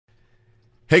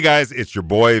Hey guys, it's your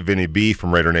boy Vinny B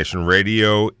from Raider Nation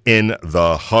Radio in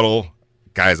the huddle.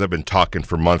 Guys, I've been talking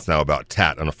for months now about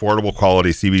TAT, an affordable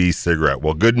quality CBD cigarette.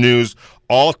 Well, good news,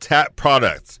 all TAT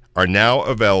products are now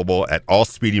available at all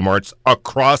Speedy Marts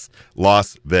across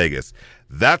Las Vegas.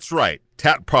 That's right,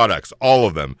 TAT products, all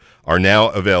of them, are now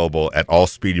available at all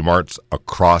Speedy Marts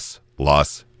across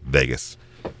Las Vegas.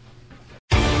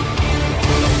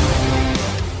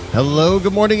 Hello,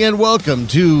 good morning, and welcome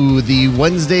to the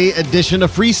Wednesday edition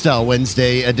of Freestyle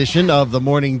Wednesday edition of the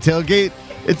Morning Tailgate.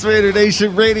 It's Raider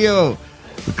Nation Radio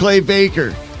with Clay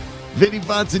Baker, Vinny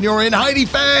Bonsignore, and Heidi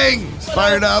Fangs.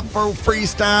 Fired up for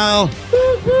Freestyle.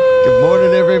 Good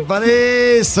morning,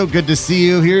 everybody. So good to see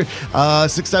you here.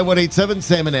 69187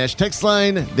 Salmon Ash text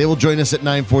line. They will join us at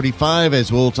 9:45 as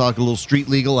we'll talk a little street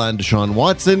legal on Deshaun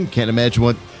Watson. Can't imagine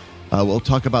what we'll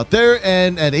talk about there.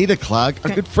 And at 8 o'clock,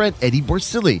 our good friend Eddie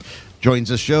Borsilli joins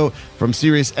the show from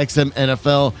Sirius XM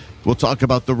NFL. We'll talk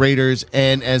about the Raiders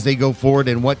and as they go forward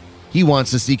and what he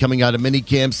wants to see coming out of mini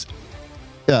camps.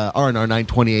 R&R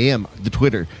 920 AM, the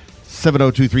Twitter,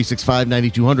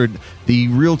 702-365-9200, the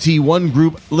Realty One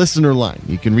Group listener line.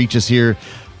 You can reach us here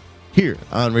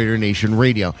on Raider Nation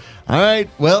Radio. All right,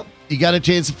 well, you got a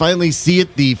chance to finally see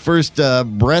it, the first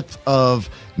breadth of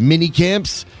mini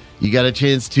camps. You got a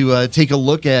chance to take a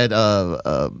look at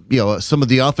some of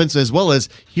the offense, as well as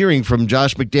hearing from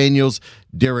Josh McDaniels,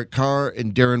 Derek Carr,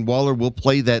 and Darren Waller. We'll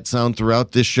play that sound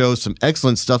throughout this show. Some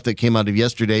excellent stuff that came out of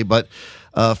yesterday. But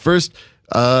first,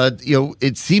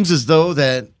 it seems as though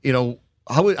that,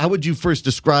 how would you first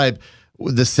describe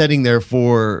the setting there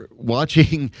for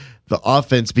watching the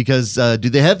offense? Because do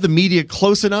they have the media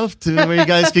close enough to where you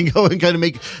guys can go and kind of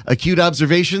make acute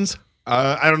observations?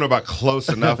 I don't know about close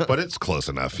enough, but it's close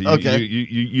enough. Okay.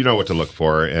 You know what to look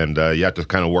for, and you have to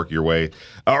kind of work your way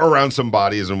around some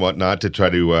bodies and whatnot to try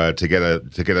to get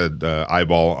a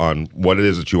eyeball on what it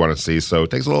is that you want to see. So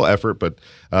it takes a little effort, but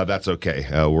that's okay.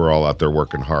 We're all out there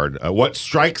working hard. What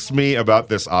strikes me about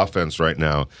this offense right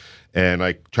now, and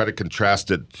I try to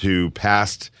contrast it to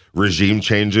past regime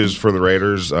changes for the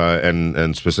Raiders,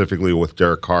 and specifically with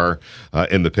Derek Carr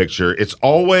in the picture. It's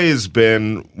always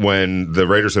been, when the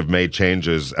Raiders have made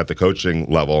changes at the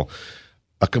coaching level,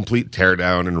 a complete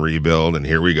teardown and rebuild, and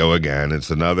here we go again. It's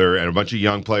another, and a bunch of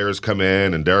young players come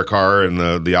in, and Derek Carr and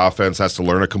the offense has to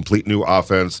learn a complete new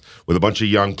offense with a bunch of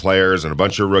young players and a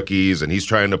bunch of rookies, and he's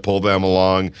trying to pull them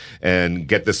along and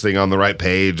get this thing on the right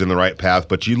page and the right path.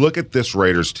 But you look at this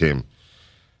Raiders team,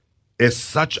 it's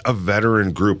such a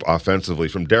veteran group offensively,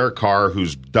 from Derek Carr,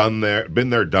 who's been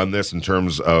there, done this in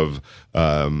terms of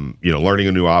learning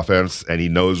a new offense, and he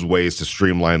knows ways to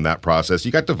streamline that process.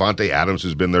 You got Davante Adams,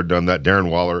 who's been there, done that.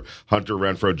 Darren Waller, Hunter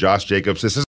Renfrow, Josh Jacobs.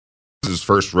 This is his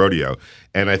first rodeo,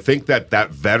 and I think that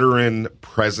veteran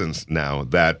presence now,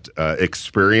 that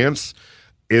experience,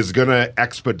 is going to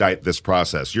expedite this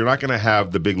process. You're not going to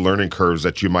have the big learning curves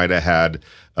that you might have had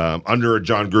under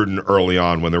John Gruden early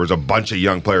on, when there was a bunch of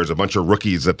young players, a bunch of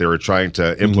rookies that they were trying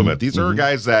to implement. These are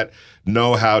guys that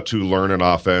know how to learn an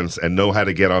offense and know how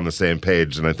to get on the same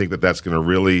page, and I think that that's going to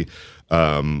really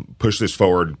push this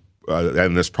forward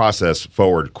and this process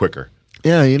forward quicker.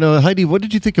 Yeah, Heidi, what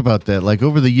did you think about that? Like,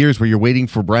 over the years where you're waiting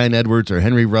for Brian Edwards or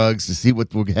Henry Ruggs to see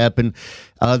what will happen,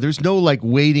 there's no,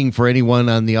 waiting for anyone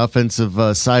on the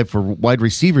offensive side for wide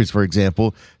receivers, for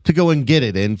example, to go and get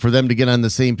it, and for them to get on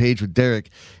the same page with Derek.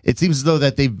 It seems as though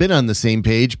that they've been on the same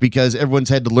page because everyone's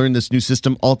had to learn this new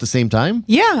system all at the same time.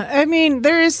 Yeah, I mean,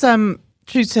 there is some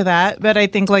truth to that, but I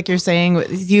think, like you're saying,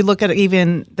 you look at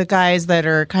even the guys that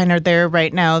are kind of there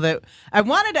right now that I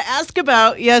wanted to ask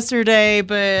about yesterday,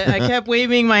 but I kept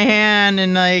waving my hand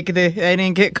and I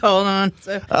didn't get called on.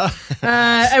 So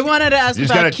I wanted to ask about Keelan. You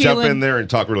just got to jump in there and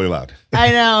talk really loud.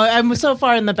 I know. I'm so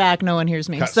far in the back, no one hears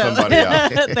me. Cut so somebody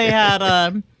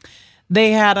out.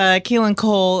 They had Keelan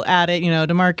Cole at it,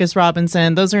 DeMarcus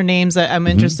Robinson. Those are names that I'm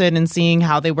interested in seeing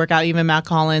how they work out. Even Matt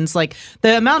Collins, like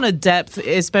the amount of depth,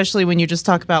 especially when you just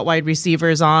talk about wide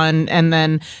receivers on, and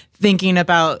then thinking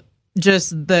about just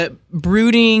the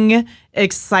brooding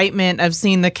excitement of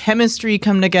seeing the chemistry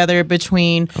come together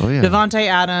between Davante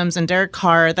Adams and Derek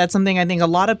Carr. That's something I think a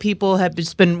lot of people have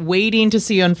just been waiting to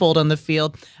see unfold on the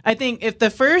field. I think if the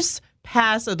first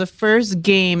pass of the first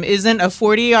game isn't a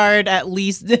 40-yard at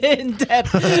least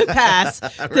in-depth pass to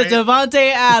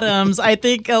Davante Adams, I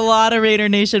think a lot of Raider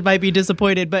Nation might be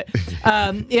disappointed. But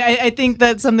I think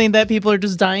that's something that people are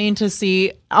just dying to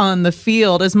see on the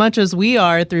field as much as we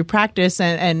are through practice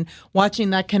and watching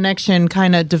that connection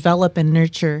kind of develop and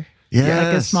nurture. Yeah,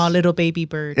 like a small little baby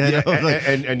bird. Yeah.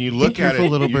 And you look at careful, it,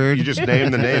 little bird. you just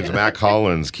name the names: Mac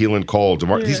Hollins, Keelan Cole,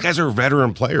 These guys are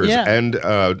veteran players, Yeah. and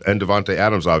Devontae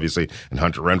Adams, obviously, and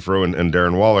Hunter Renfrow and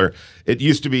Darren Waller. It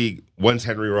used to be, when's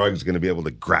Henry Ruggs going to be able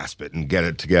to grasp it and get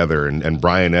it together? And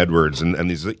Brian Edwards and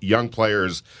these young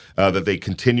players that they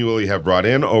continually have brought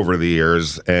in over the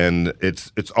years, and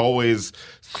it's always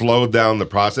slowed down the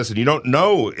process. And you don't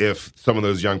know if some of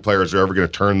those young players are ever going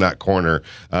to turn that corner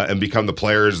and become the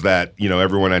players that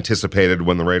everyone anticipated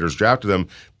when the Raiders drafted them.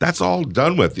 That's all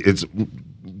done with.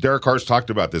 Derek Carr's talked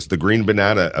about this, the green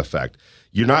banana effect.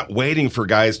 You're not waiting for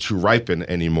guys to ripen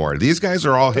anymore. These guys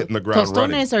are all hitting the ground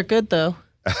running. Tostones are good, though.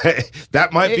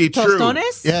 That might be true.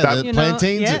 Tostones? Yeah, the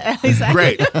plantains. Yeah,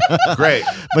 exactly. Great.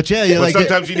 But yeah, But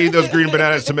sometimes you need those green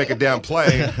bananas to make a damn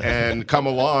play and come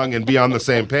along and be on the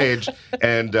same page,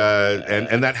 and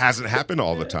that hasn't happened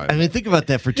all the time. I mean, think about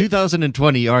that. For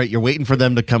 2020, all right, you're waiting for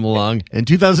them to come along. In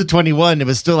 2021, it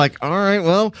was still like, all right,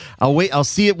 well, I'll wait. I'll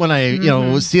see it when I,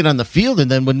 see it on the field.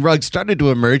 And then when Ruggs started to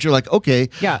emerge, you're like, okay,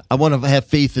 yeah, I want to have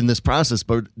faith in this process.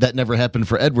 But that never happened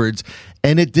for Edwards,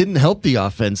 and it didn't help the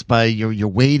offense by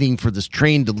you're waiting for this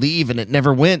train to leave, and it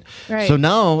never went. Right. So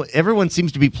now everyone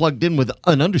seems to be plugged in with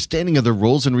an understanding of their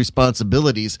roles and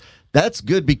responsibilities. That's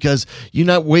good because you're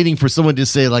not waiting for someone to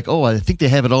say like, oh, I think they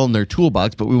have it all in their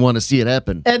toolbox, but we want to see it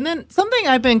happen. And then something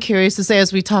I've been curious to say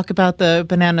as we talk about the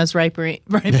bananas ripening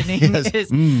Yes.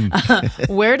 is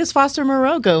where does Foster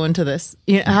Moreau go into this?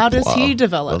 How does he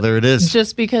develop? Well, there it is.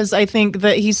 Just because I think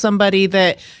that he's somebody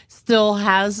that still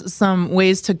has some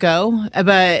ways to go,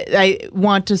 but I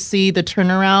want to see the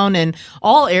turnaround in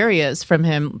all areas from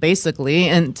him, basically,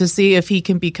 and to see if he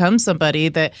can become somebody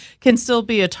that can still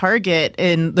be a target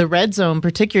in the red zone,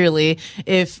 particularly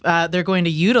if they're going to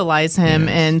utilize him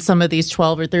in some of these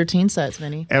 12 or 13 sets,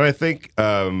 Vinny. And I think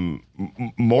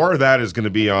more of that is going to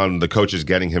be on the coaches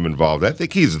getting him involved. I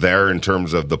think he's there in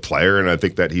terms of the player, and I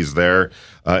think that he's there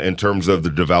in terms of the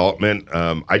development.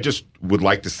 I just would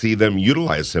like to see them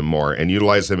utilize him more and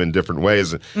utilize him in different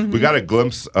ways. We got a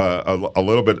glimpse a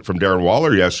little bit from Darren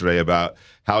Waller yesterday about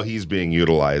how he's being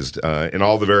utilized in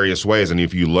all the various ways. And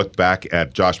if you look back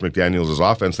at Josh McDaniels'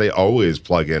 offense, they always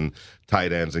plug in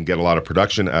tight ends and get a lot of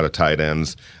production out of tight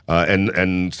ends.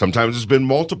 And sometimes there's been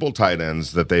multiple tight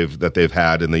ends that they've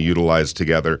had and they utilized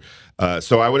together.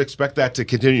 So I would expect that to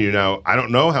continue. Now, I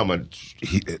don't know how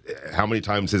many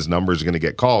times his number is going to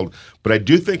get called, but I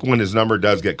do think when his number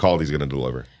does get called, he's going to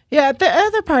deliver. Yeah, the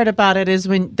other part about it is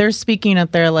when they're speaking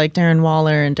up there like Darren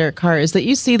Waller and Derek Carr is that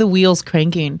you see the wheels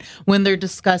cranking when they're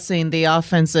discussing the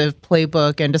offensive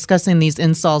playbook and discussing these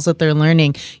installs that they're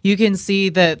learning. You can see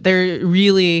that they're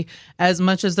really, as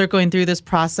much as they're going through this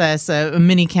process, a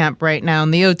mini camp right now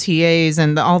and the OTAs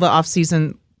and all the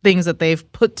offseason things that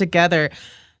they've put together,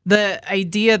 the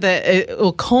idea that it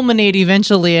will culminate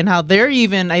eventually and how they're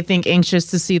even, I think, anxious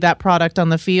to see that product on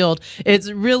the field.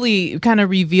 It's really kind of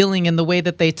revealing in the way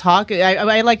that they talk.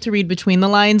 I like to read between the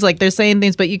lines. Like they're saying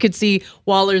things, but you could see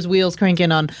Waller's wheels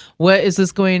cranking on what is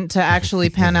this going to actually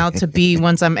pan out to be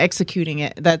once I'm executing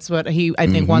it. That's what he, I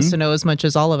think, wants to know as much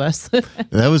as all of us.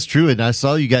 That was true. And I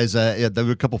saw you guys, there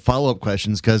were a couple follow-up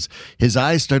questions because his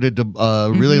eyes started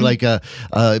to really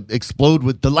explode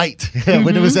with delight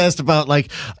when it was asked about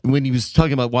when he was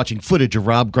talking about watching footage of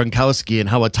Rob Gronkowski and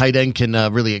how a tight end can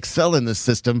really excel in this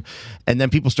system, and then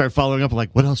people start following up like,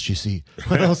 "What else did you see?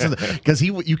 What else?" Because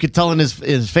you could tell in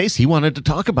his face he wanted to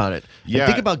talk about it. Yeah,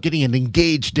 and think about getting an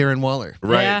engaged Darren Waller.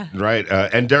 Right, right,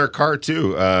 and Derek Carr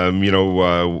too.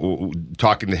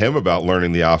 Talking to him about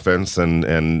learning the offense and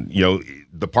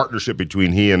the partnership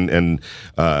between he and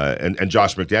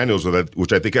Josh McDaniels,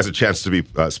 which I think has a chance to be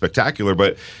spectacular,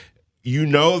 but. You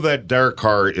know that Derek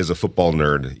Carr is a football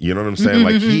nerd. You know what I'm saying?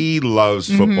 Like, he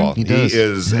loves football. He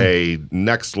is a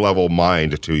next-level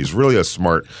mind, too. He's really a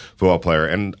smart football player.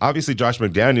 And obviously, Josh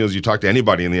McDaniels, you talk to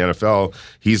anybody in the NFL,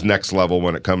 he's next level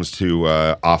when it comes to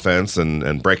offense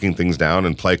and breaking things down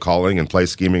and play calling and play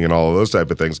scheming and all of those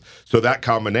type of things. So that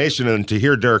combination, and to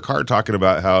hear Derek Carr talking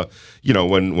about how,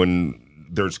 when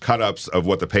there's cut-ups of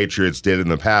what the Patriots did in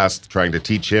the past, trying to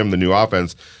teach him the new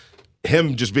offense,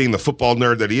 him just being the football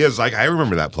nerd that he is, like, I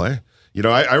remember that play.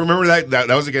 I remember that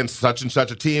was against such and such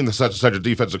a team, such and such a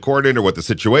defensive coordinator, what the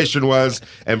situation was,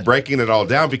 and breaking it all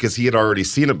down because he had already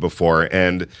seen it before.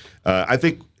 And I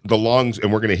think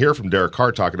and we're going to hear from Derek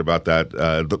Carr talking about that,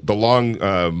 the long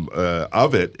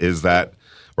of it is that,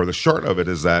 or the short of it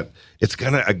is that it's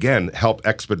going to, again, help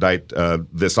expedite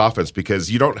this offense because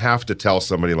you don't have to tell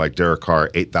somebody like Derek Carr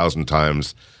 8,000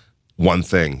 times one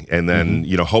thing and then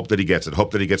hope that he gets it,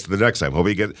 hope that he gets it the next time,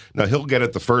 he'll get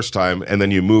it the first time, and then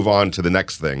you move on to the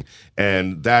next thing.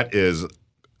 And that is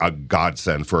a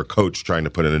godsend for a coach trying to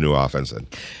put in a new offense in.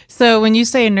 So when you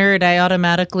say nerd, I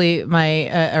automatically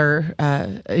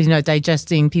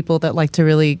digesting people that like to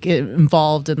really get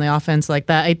involved in the offense like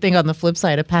that. I think on the flip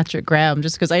side of Patrick Graham,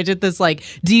 just because I did this like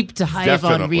deep dive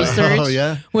on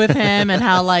research with him and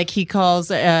how like he calls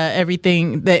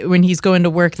everything that when he's going to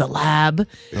work the lab,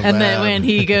 then when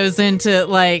he goes into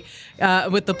like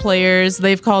with the players,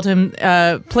 they've called him.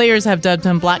 Players have dubbed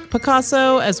him Black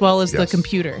Picasso as well as the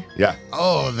computer. Yeah.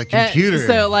 Oh, the computer.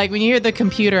 So like when you hear the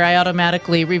computer, I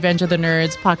automatically Revenge of the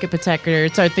Nerds, Pocket Protector,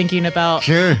 start thinking about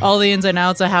all the ins and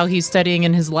outs of how he's studying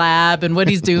in his lab and what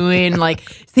he's doing. Like,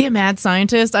 is he a mad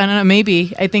scientist? I don't know.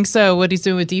 Maybe. I think so. What he's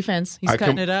doing with defense, he's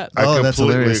cutting it up. I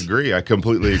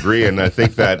completely agree. And I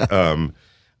think that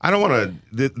I don't want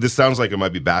to. This sounds like it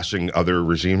might be bashing other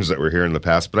regimes that were here in the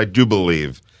past, but I do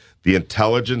believe the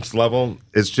intelligence level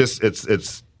is just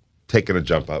it's taking a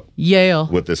jump up. Yale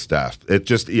with this staff. It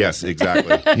just yes,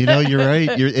 exactly. You're right.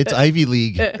 It's Ivy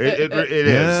League. It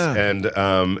is,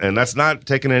 and that's not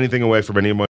taking anything away from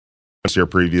anyone here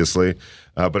previously.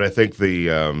 But I think the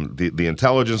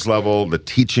intelligence level, the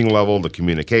teaching level, the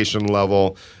communication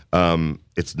level,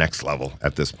 it's next level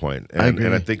at this point.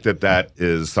 And I think that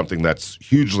is something that's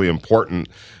hugely important.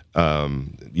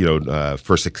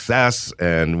 For success.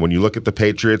 And when you look at the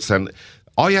Patriots, and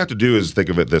all you have to do is think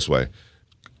of it this way.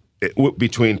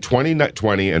 Between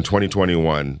 2020 and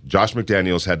 2021, Josh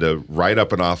McDaniels had to write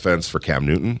up an offense for Cam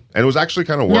Newton. And it was actually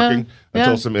kind of working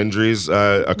until some injuries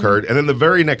occurred. And then the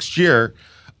very next year,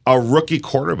 a rookie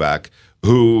quarterback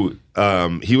who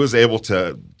he was able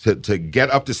to get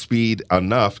up to speed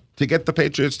enough to get the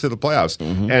Patriots to the playoffs.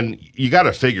 Mm-hmm. And you got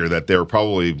to figure that they were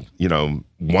probably,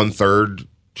 1/3,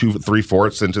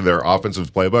 3/4 into their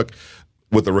offensive playbook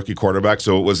with the rookie quarterback.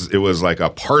 So it was like a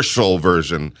partial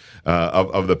version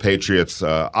of the Patriots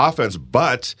offense,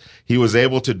 but he was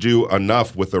able to do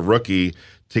enough with the rookie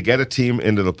to get a team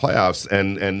into the playoffs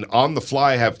and on the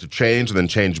fly have to change and then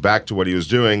change back to what he was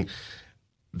doing.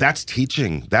 That's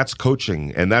teaching, that's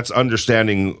coaching, and that's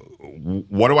understanding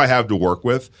what do I have to work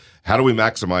with? How do we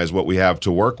maximize what we have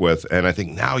to work with? And I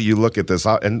think now you look at this,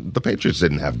 and the Patriots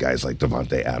didn't have guys like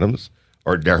Devontae Adams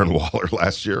or Darren Waller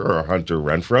last year or Hunter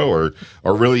Renfrow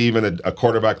or really even a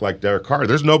quarterback like Derek Carr.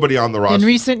 There's nobody on the roster. In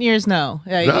recent years, no.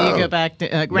 You go back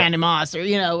to Brandon Moss or,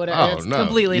 whatever. It's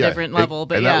completely different level.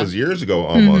 But that was years ago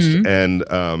almost. Mm-hmm.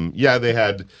 And they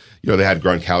had... they had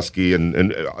Gronkowski and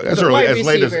as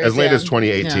late as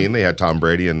 2018, they had Tom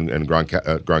Brady and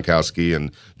Gronkowski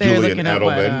and Julian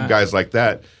Edelman, guys like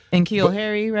that. And Keel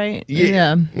Harry, right?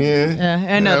 Yeah.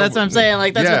 I know. That's what I'm saying.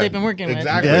 Like, that's what they've been working with.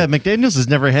 Yeah, McDaniels has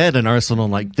never had an arsenal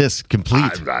like this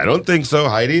complete. I don't think so,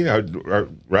 Heidi.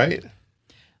 Right?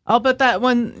 Oh, but that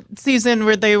one season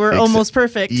where they were almost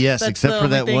perfect. Yes, except for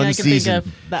that one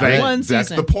season. That's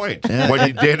the point. Yeah. When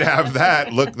he did have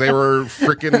that, look, they were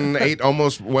freaking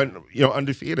almost went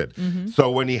undefeated. Mm-hmm. So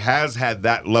when he has had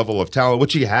that level of talent,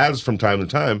 which he has from time to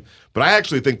time, but I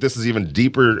actually think this is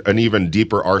an even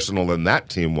deeper arsenal than that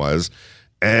team was.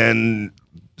 And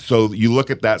so you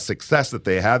look at that success that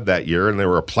they had that year, and they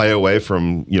were a play away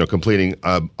from completing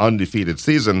an undefeated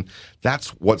season. That's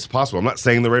what's possible. I'm not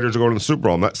saying the Raiders are going to the Super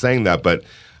Bowl. I'm not saying that, but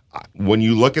when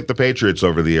you look at the Patriots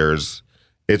over the years,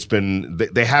 it's been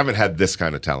they haven't had this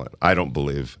kind of talent, I don't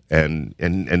believe, and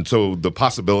so the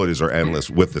possibilities are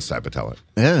endless with this type of talent.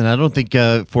 Yeah, and I don't think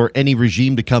for any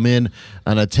regime to come in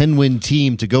on a 10-win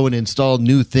team to go and install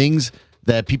new things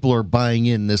that people are buying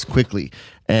in this quickly.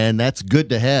 And that's good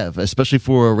to have, especially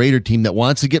for a Raider team that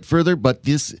wants to get further. But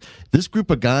this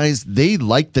group of guys, they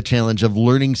like the challenge of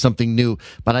learning something new.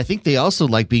 But I think they also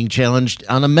like being challenged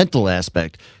on a mental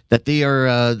aspect. That they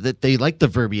are that they like the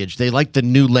verbiage, they like the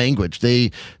new language,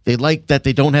 they like that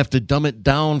they don't have to dumb it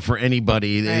down for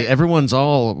anybody. Right. Everyone's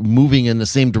all moving in the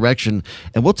same direction.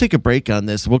 And we'll take a break on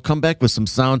this. We'll come back with some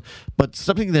sound, but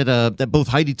something that both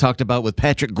Heidi talked about with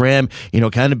Patrick Graham,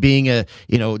 kind of being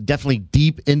definitely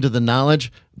deep into the knowledge.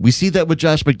 We see that with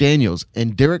Josh McDaniels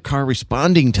and Derek Carr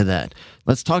responding to that.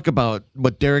 Let's talk about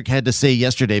what Derek had to say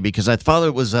yesterday, because I thought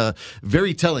it was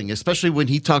very telling, especially when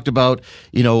he talked about,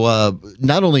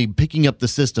 not only picking up the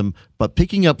system, but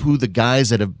picking up who the guys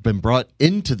that have been brought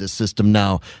into the system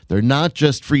now. They're not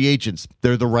just free agents.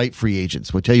 They're the right free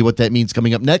agents. We'll tell you what that means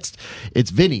coming up next.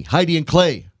 It's Vinny, Heidi, and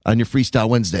Clay on your Freestyle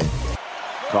Wednesday.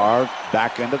 Carr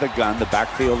back into the gun. The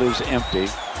backfield is empty.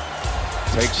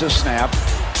 Takes a snap.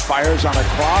 Fires on a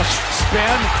cross,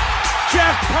 spin,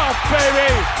 jackpot,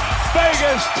 baby!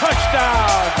 Vegas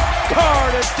touchdown!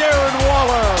 Carr to Darren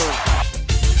Waller!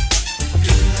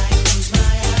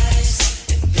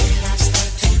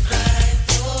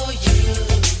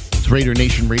 It's Raider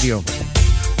Nation Radio.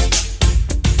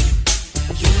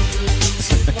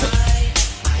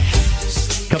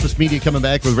 Compass Media coming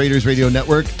back with Raiders Radio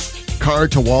Network. Carr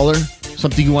to Waller,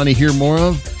 something you want to hear more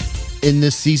of in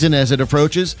this season as it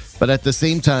approaches, but at the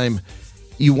same time,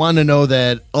 you want to know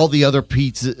that all the other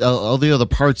parts of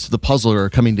the puzzle are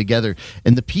coming together,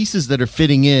 and the pieces that are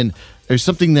fitting in. There's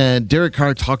something that Derek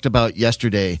Carr talked about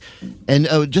yesterday, and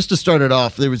just to start it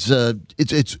off, it's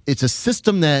a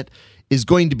system that is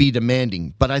going to be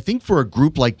demanding, but I think for a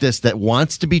group like this that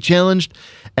wants to be challenged,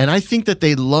 and I think that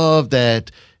they love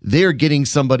that they're getting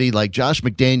somebody like Josh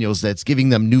McDaniels that's giving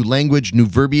them new language, new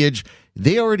verbiage.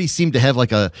 They already seem to have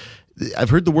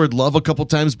I've heard the word love a couple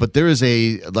times, but there is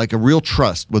a real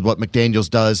trust with what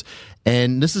McDaniels does.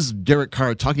 And this is Derek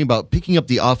Carr talking about picking up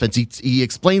the offense. He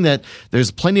explained that there's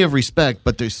plenty of respect,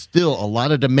 but there's still a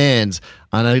lot of demands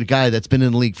on a guy that's been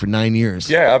in the league for 9 years.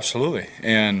 Yeah, absolutely.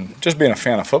 And just being a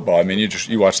fan of football, I mean,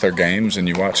 you watch their games and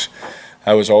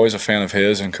I was always a fan of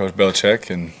his and Coach Belichick,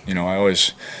 and I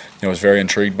always was very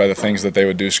intrigued by the things that they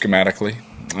would do schematically.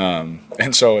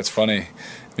 And so it's funny.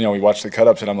 We watched the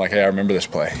cut-ups, and I'm like, hey, I remember this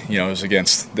play. It was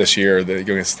against this year,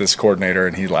 against this coordinator,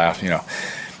 and he laughed,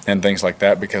 and things like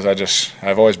that, because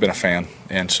I've always been a fan.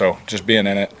 And so just being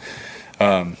in it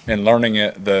and learning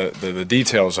it, the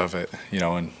details of it,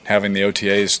 and having the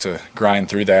OTAs to grind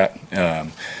through that,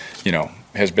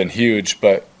 has been huge.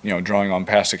 But, drawing on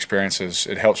past experiences,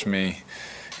 it helps me.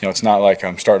 It's not like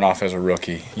I'm starting off as a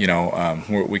rookie,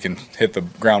 we can hit the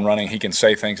ground running. He can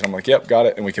say things, and I'm like, yep, got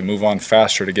it, and we can move on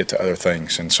faster to get to other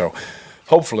things. And so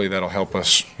hopefully that'll help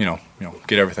us,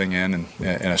 get everything in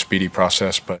a speedy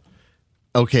process. But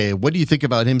okay, what do you think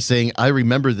about him saying, I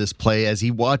remember this play, as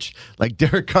he watched, like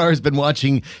Derek Carr has been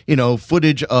watching,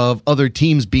 footage of other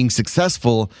teams being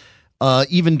successful,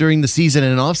 even during the season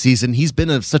and off season. He's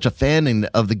been such a fan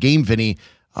of the game, Vinny.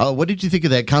 What did you think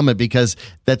of that comment? Because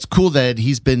that's cool that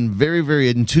he's been very, very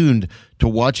in tune to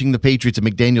watching the Patriots and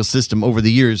McDaniel's system over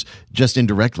the years, just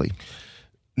indirectly.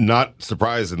 Not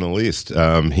surprised in the least.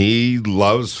 He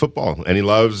loves football, and he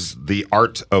loves the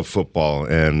art of football,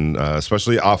 and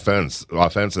especially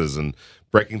offenses, and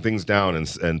breaking things down,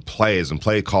 and plays, and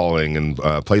play calling, and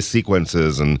play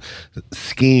sequences, and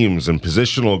schemes, and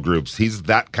positional groups. He's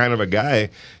that kind of a guy,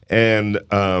 and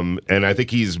I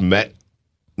think he's met.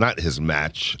 Not his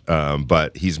match,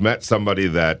 but he's met somebody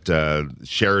that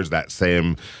shares that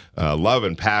same love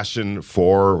and passion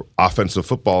for offensive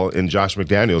football in Josh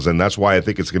McDaniels, and that's why I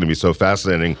think it's going to be so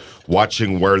fascinating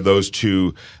watching where those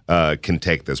two can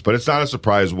take this. But it's not a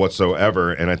surprise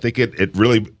whatsoever, and I think it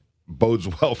really bodes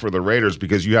well for the Raiders,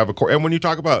 because you have a core. And when you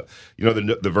talk about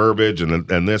the verbiage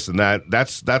and this and that,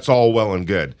 that's all well and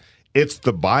good. It's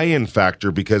the buy-in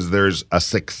factor, because there's a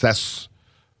success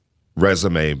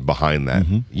resume behind that.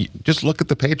 Mm-hmm. Just look at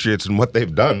the Patriots and what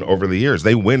they've done over the years.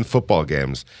 They win football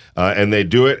games, and they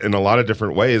do it in a lot of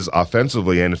different ways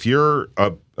offensively. And if you're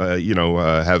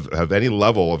have any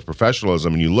level of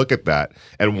professionalism, and you look at that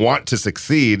and want to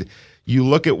succeed, you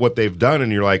look at what they've done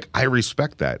and you're like, I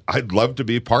respect that. I'd love to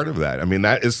be a part of that. I mean,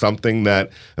 that is something that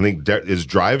I think is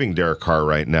driving Derek Carr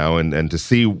right now, and to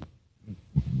see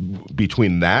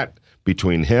between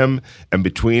him and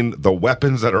between the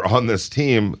weapons that are on this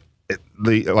team,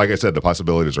 like I said, the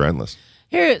possibilities are endless.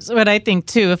 Here's what I think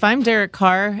too. If I'm Derek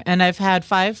Carr and I've had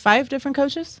five different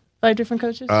coaches, right?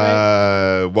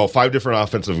 Well, 5 different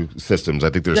offensive systems. I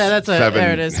think there's 7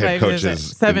 there it is. head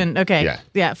coaches. 7. Okay.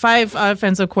 Yeah. 5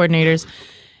 offensive coordinators,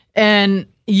 and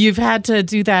you've had to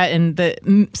do that in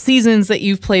the seasons that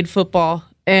you've played football,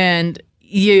 and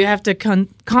you have to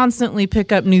constantly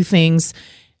pick up new things.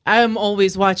 I'm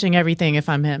always watching everything if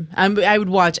I'm him. I would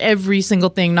watch every single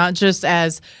thing, not just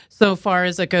as so far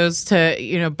as it goes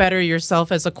to, better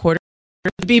yourself as a quarterback.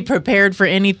 Be prepared for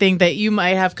anything that you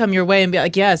might have come your way and be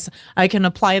like, yes, I can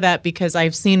apply that because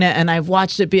I've seen it and I've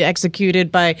watched it be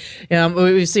executed by,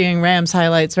 we're seeing Rams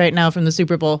highlights right now from the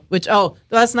Super Bowl, which,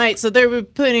 last night. So they were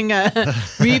putting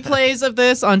replays of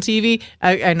this on TV.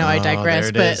 I know I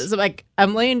digress, but so,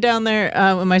 I'm laying down there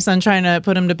with my son trying to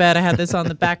put him to bed. I had this on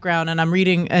the background and I'm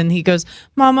reading, and he goes,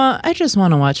 Mama, I just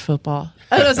want to watch football.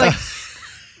 And I was like,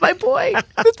 my boy.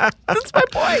 That's my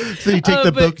boy. So you take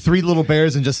the book, Three Little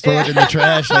Bears, and just throw it in the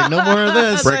trash. Like, no more of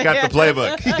this. Break out the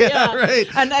playbook. Yeah, right.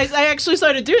 And I actually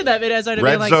started doing that. But I started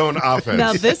Red being like, zone offense.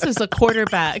 Now this is a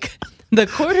quarterback. The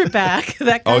quarterback,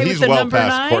 that guy he's with the well number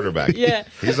past 9. quarterback. Yeah,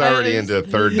 he's already into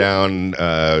third down,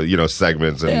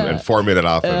 segments and 4-minute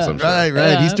offense. I'm sure.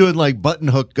 Right. He's doing like button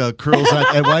hook curls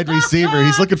at wide receiver.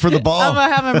 He's looking for the ball. I'm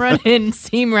gonna have him run in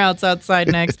seam routes outside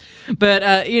next. But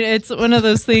it's one of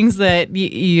those things that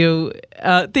you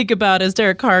think about as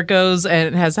Derek Carr goes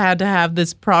and has had to have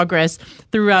this progress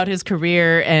throughout his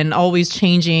career and always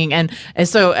changing. And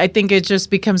so I think it just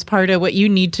becomes part of what you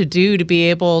need to do to be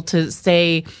able to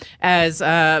stay as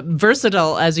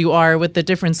versatile as you are with the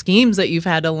different schemes that you've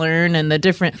had to learn and the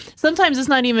different. Sometimes it's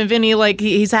not even Vinny, like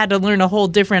he's had to learn a whole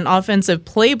different offensive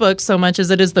playbook so much as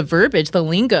it is the verbiage, the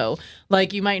lingo.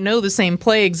 Like you might know the same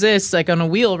play exists like on a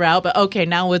wheel route, but okay,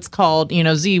 now it's called,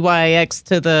 ZYX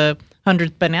to the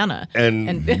 100th banana.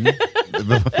 And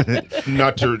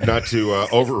not to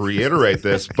over reiterate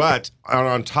this, but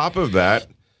on top of that,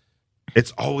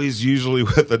 it's always usually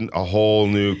with a whole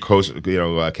new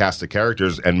cast of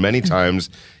characters, and many times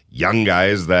young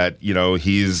guys that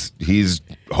he's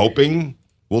hoping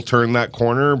will turn that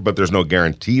corner, but there's no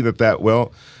guarantee that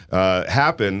will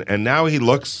happen. And now he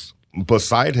looks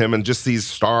beside him and just sees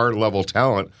star level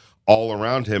talent all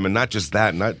around him, and not just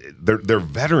that. They're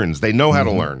veterans. They know how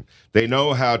to learn. They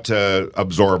know how to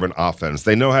absorb an offense.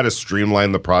 They know how to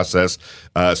streamline the process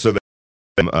so that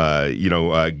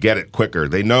get it quicker.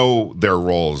 They know their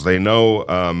roles. They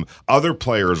know other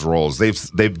players' roles.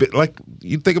 They've been, like,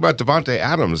 you think about Davante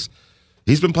Adams.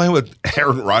 He's been playing with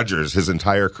Aaron Rodgers his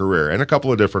entire career and a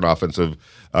couple of different offensive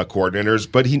coordinators,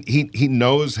 but he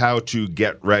knows how to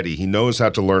get ready. He knows how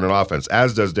to learn an offense,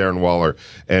 as does Darren Waller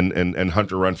and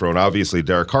Hunter Renfrow, and obviously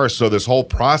Derek Carr. So this whole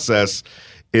process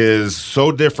is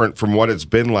so different from what it's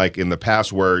been like in the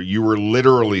past, where you were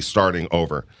literally starting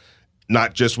over.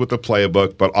 Not just with the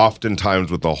playbook, but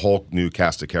oftentimes with a whole new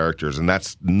cast of characters, and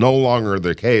that's no longer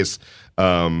the case.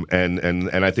 And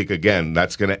I think, again,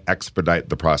 that's going to expedite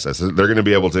the process. They're going to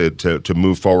be able to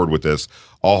move forward with this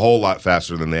a whole lot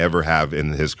faster than they ever have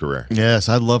in his career. Yes,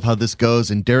 I love how this goes,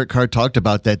 and Derek Carr talked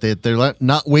about that they're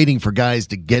not waiting for guys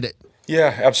to get it.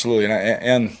 Yeah, absolutely,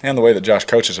 and the way that Josh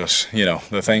coaches us,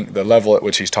 the level at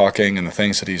which he's talking and the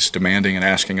things that he's demanding and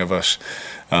asking of us,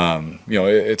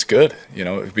 it's good,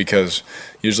 because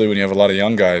usually when you have a lot of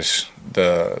young guys,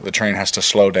 the train has to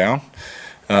slow down,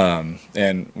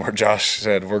 and where Josh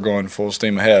said we're going full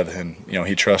steam ahead, and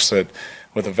he trusts that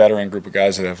with a veteran group of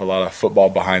guys that have a lot of football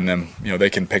behind them, they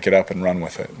can pick it up and run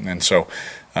with it, and so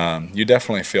you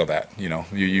definitely feel that,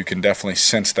 you can definitely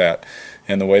sense that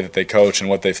in the way that they coach and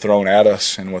what they've thrown at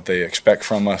us and what they expect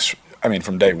from us. I mean,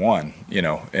 from day one,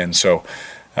 and so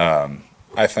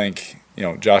I think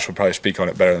Josh would probably speak on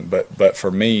it better, but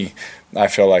for me, I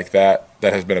feel like that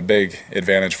has been a big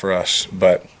advantage for us,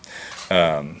 but.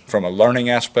 From a learning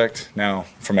aspect, now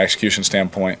from an execution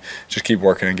standpoint, just keep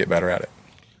working and get better at it.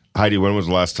 Heidi, when was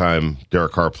the last time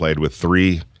Derek Carr played with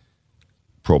 3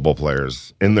 Pro Bowl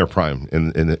players in their prime in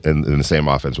the same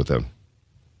offense with him?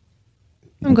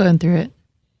 I'm going through it.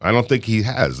 I don't think he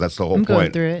has. That's the whole I'm point.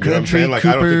 Going through it. You know what I'm saying? Like,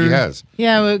 I don't think he has.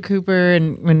 Yeah, with Cooper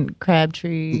and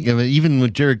Crabtree. Yeah, but even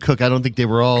with Jared Cook, I don't think they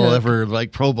were all ever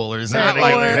like Pro Bowlers. Not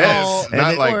like this.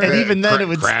 Not like this. And even then, it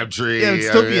would Crabtree. Yeah, it would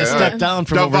still be a step down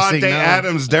from what we're seeing Davante now.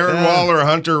 Adams, Darren Waller,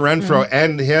 Hunter Renfrow,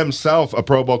 and himself a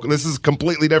Pro Bowl. This is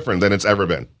completely different than it's ever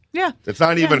been. Yeah. It's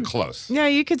not even close. Yeah,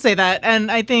 you could say that. And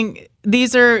I think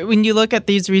these are, when you look at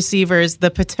these receivers,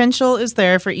 the potential is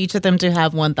there for each of them to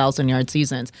have 1,000-yard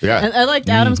seasons. Yeah. And I liked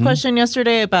Adam's question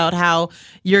yesterday about how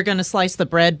you're going to slice the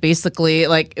bread, basically.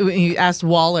 Like, you asked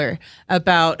Waller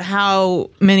about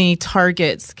how many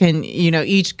targets can,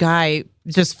 each guy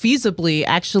just feasibly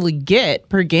actually get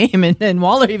per game. And then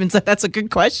Waller even said, that's a good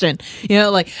question.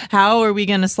 How are we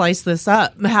going to slice this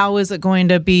up? How is it going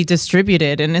to be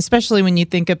distributed? And especially when you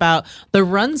think about the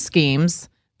run schemes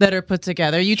that are put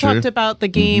together. You talked about the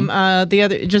game Monday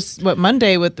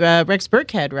with Rex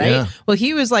Burkhead, right? Yeah. Well,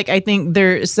 he was like, I think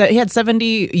he had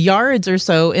 70 yards or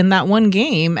so in that one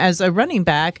game as a running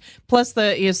back, plus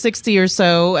the 60 or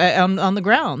so on the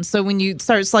ground. So when you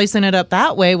start slicing it up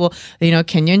that way, well,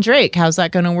 Kenyon Drake, how's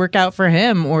that going to work out for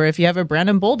him? Or if you have a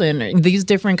Brandon Bolden, these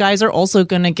different guys are also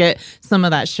going to get some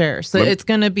of that share. So it's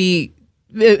going to be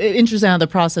interesting how the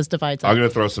process divides. I'm going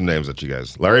to throw some names at you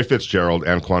guys. Larry Fitzgerald,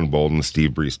 Anquan Bolden,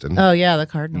 Steve Breaston. Oh, yeah, the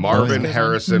Cardinals. Marvin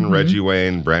Harrison, Reggie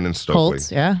Wayne, Brandon Stokely. Colts,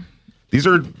 yeah. These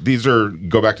are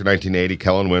go back to 1980,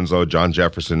 Kellen Winslow, John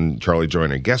Jefferson, Charlie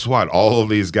Joyner. Guess what? All of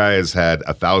these guys had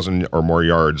 1,000 or more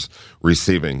yards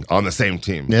receiving on the same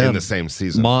team in the same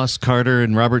season. Moss, Carter,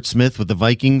 and Robert Smith with the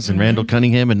Vikings and Randall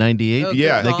Cunningham in 98. Oh,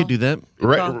 Yeah. They could do that.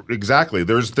 Right, exactly.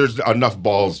 There's enough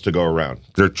balls to go around.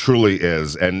 There truly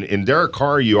is. And in Derek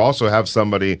Carr, you also have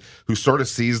somebody who sort of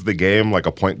sees the game like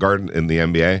a point guard in the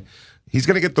NBA. He's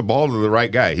going to get the ball to the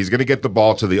right guy. He's going to get the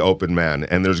ball to the open man.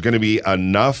 And there's going to be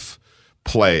enough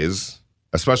plays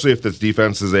especially if this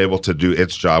defense is able to do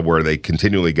its job where they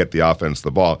continually get the offense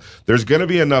the ball, there's going to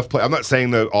be enough play. I'm not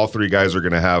saying that all three guys are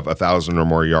going to have 1,000 or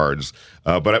more yards,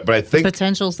 but I think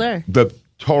potential's there.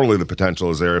 Totally the potential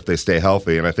is there if they stay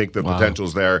healthy, and I think the potential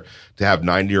is there to have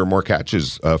 90 or more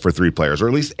catches for three players, or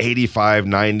at least 85,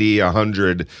 90,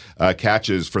 100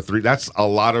 catches for three. That's a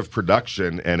lot of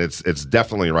production, and it's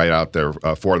definitely right out there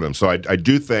for them. So I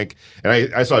do think, and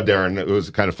I saw Darren, it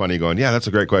was kind of funny going, yeah, that's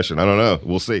a great question. I don't know.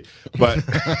 We'll see. But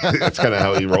that's kind of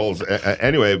how he rolls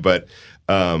anyway, but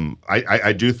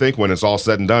I do think when it's all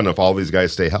said and done, if all these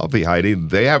guys stay healthy, Heidi,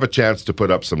 they have a chance to put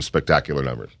up some spectacular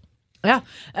numbers. Yeah,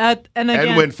 and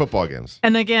win football games.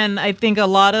 And again, I think a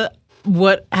lot of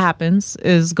what happens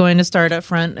is going to start up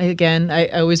front. Again, I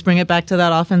always bring it back to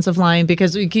that offensive line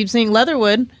because we keep seeing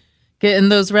Leatherwood getting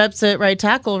those reps at right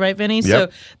tackle, right, Vinny? Yep. So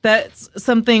that's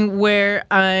something where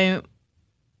I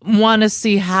want to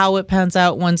see how it pans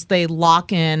out once they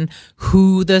lock in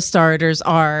who the starters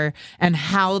are and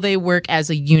how they work as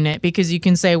a unit. Because you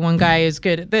can say one guy is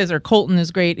good at this or Colton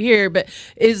is great here, but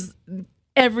is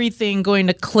everything going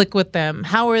to click with them?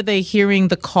 How are they hearing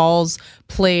the calls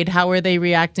played? How are they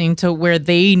reacting to where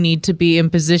they need to be in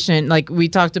position? Like we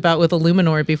talked about with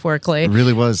Illuminor before, Clay. It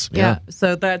really was. Yeah.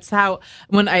 So that's how,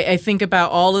 when I think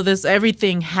about all of this,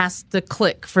 everything has to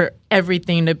click for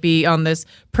everything to be on this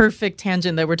perfect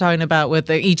tangent that we're talking about with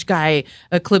each guy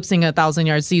eclipsing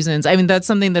 1,000-yard seasons. I mean, that's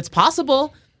something that's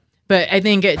possible. But I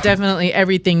think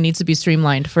everything needs to be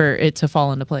streamlined for it to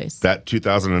fall into place. That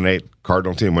 2008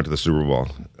 Cardinal team went to the Super Bowl.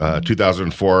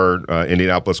 2004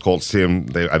 Indianapolis Colts team,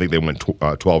 I think they went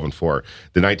 12-4.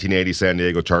 The 1980 San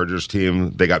Diego Chargers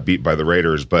team, they got beat by the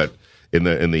Raiders, but in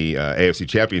the AFC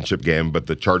Championship game. But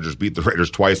the Chargers beat the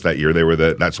Raiders twice that year.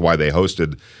 That's why they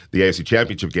hosted the AFC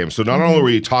Championship game. So not only were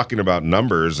you talking about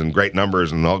numbers and great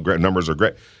numbers, and all great numbers are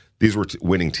great, these were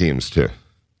winning teams too.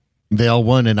 They all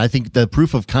won, and I think the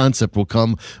proof of concept will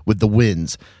come with the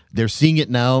wins. They're seeing it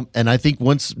now, and I think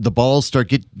once the balls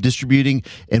start distributing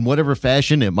in whatever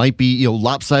fashion, it might be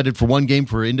lopsided for one game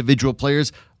for individual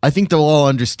players, I think they'll all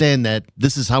understand that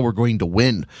this is how we're going to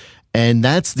win. And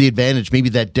that's the advantage maybe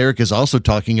that Derek is also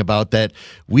talking about, that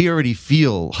we already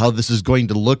feel how this is going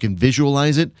to look and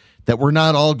visualize it, that we're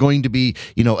not all going to be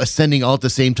ascending all at the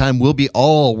same time. We'll be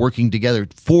all working together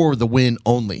for the win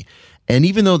only. And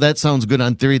even though that sounds good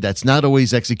on theory, that's not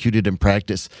always executed in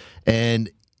practice. And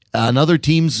on other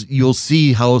teams, you'll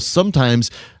see how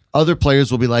sometimes other players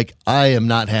will be like, I am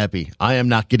not happy. I am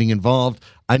not getting involved.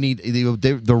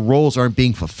 The roles aren't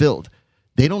being fulfilled.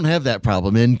 They don't have that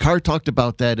problem. And Carr talked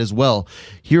about that as well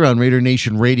here on Raider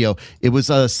Nation Radio. It was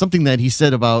something that he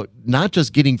said about not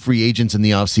just getting free agents in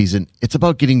the offseason, it's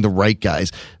about getting the right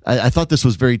guys. I thought this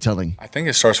was very telling. I think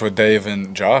it starts with Dave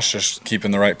and Josh just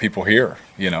keeping the right people here,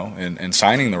 and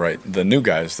signing the new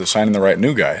guys, signing the right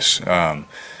new guys.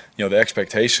 The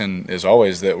expectation is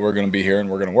always that we're going to be here and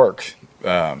we're going to work.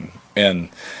 And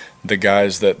the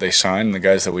guys that they signed, the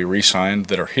guys that we re-signed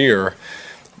that are here,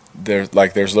 there's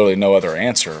literally no other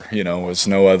answer. It's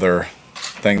no other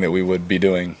thing that we would be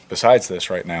doing besides this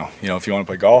right now. If you want to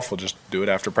play golf, we'll just do it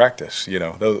after practice.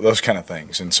 Those kind of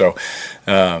things. And so,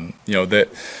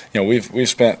 we've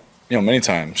spent many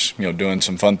times doing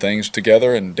some fun things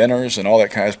together and dinners and all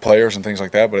that kind of players and things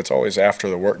like that. But it's always after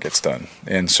the work gets done.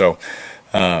 And so,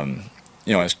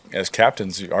 as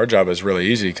captains, our job is really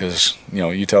easy because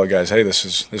you tell the guys, hey,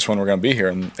 this is when we're going to be here,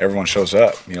 and everyone shows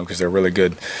up, because they're really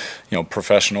good,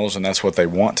 professionals, and that's what they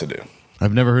want to do.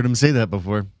 I've never heard him say that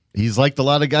before. He's liked a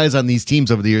lot of guys on these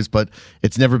teams over the years, but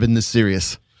it's never been this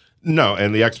serious. No,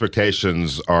 and the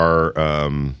expectations are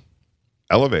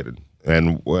elevated,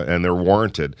 and they're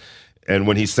warranted. And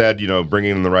when he said,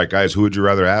 bringing in the right guys, who would you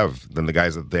rather have than the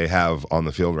guys that they have on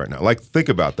the field right now? Like, think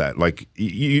about that. Like,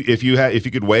 if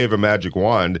you could wave a magic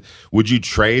wand, would you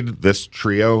trade this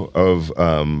trio of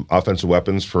offensive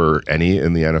weapons for any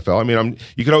in the NFL? I mean,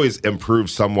 you could always improve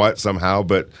somewhat, somehow,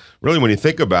 but really, when you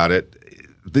think about it,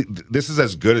 this is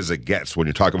as good as it gets when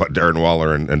you talk about Darren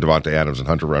Waller and Devontae Adams and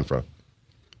Hunter Renfrow.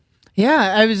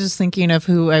 Yeah, I was just thinking of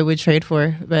who I would trade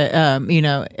for, but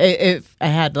if I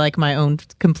had like my own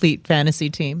complete fantasy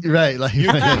team, right? Like,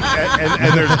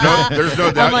 and there's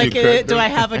no doubt. I'm like, you could. Do I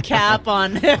have a cap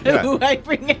on who I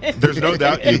bring in? There's no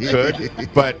doubt you could,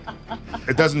 but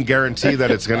it doesn't guarantee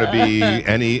that it's going to be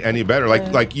any better.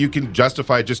 Like you can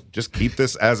justify just keep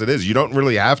this as it is. You don't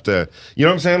really have to. You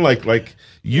know what I'm saying? Like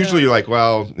usually you're like,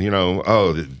 well,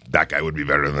 that guy would be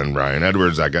better than Bryan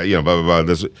Edwards. That guy, blah blah blah.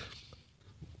 This.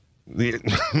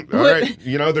 All right,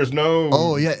 there's no.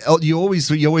 Oh yeah. Oh, you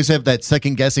always have that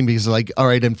second guessing because like, all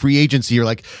right, in free agency, you're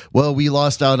like, well, we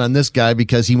lost out on this guy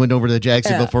because he went over to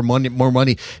Jacksonville for more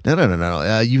money.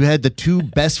 No. You had the two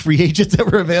best free agents that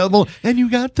were available, and you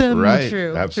got them. Right.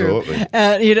 True. Absolutely.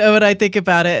 When I think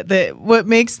about it, that what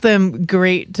makes them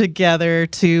great together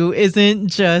too isn't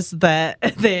just that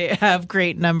they have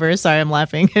great numbers. Sorry, I'm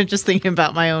laughing. I'm just thinking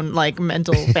about my own like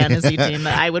mental fantasy team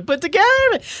that I would put together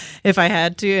if I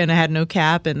had to, and I had no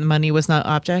cap and money was not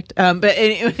object. But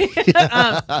anyway,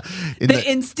 the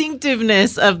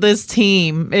instinctiveness of this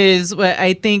team is what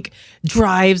I think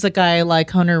drives a guy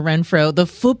like Hunter Renfrow. The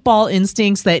football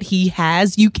instincts that he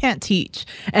has, you can't teach.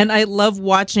 And I love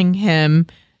watching him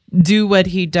do what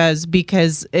he does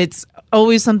because it's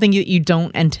always something that you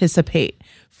don't anticipate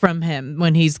from him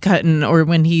when he's cutting or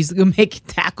when he's making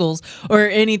tackles or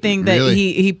anything that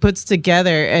he puts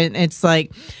together. And it's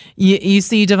like you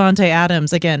see Davante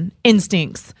Adams, again,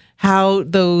 instincts, how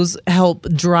those help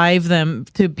drive them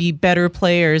to be better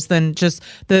players than just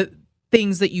the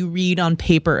things that you read on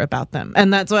paper about them.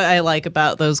 And that's what I like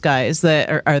about those guys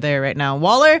that are there right now.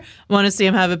 Waller, I want to see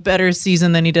him have a better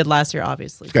season than he did last year,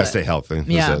 obviously. Got to stay healthy.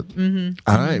 Yeah.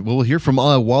 All right. Well, we'll hear from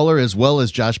Waller as well as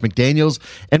Josh McDaniels,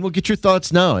 and we'll get your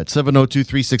thoughts now at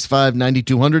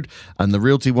 702-365-9200 on the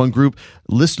Realty One Group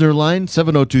listener line,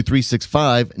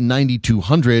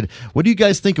 702-365-9200. What do you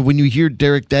guys think of when you hear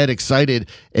Derek that excited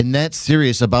and that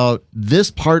serious about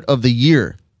this part of the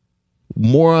year?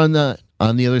 More on that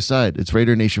on the other side. It's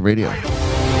Raider Nation Radio.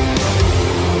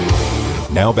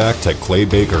 Now back to Clay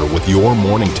Baker with your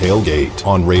morning tailgate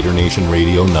on Raider Nation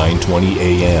Radio 920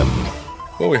 AM.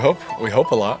 Well, we hope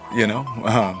a lot.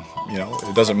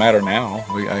 It doesn't matter now.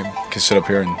 I can sit up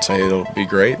here and say it'll be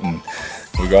great, and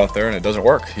we go out there and it doesn't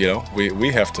work.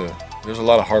 We have to. There's a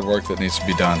lot of hard work that needs to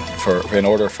be done in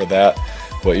order for that,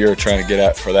 what you're trying to get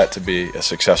at, for that to be a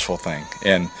successful thing.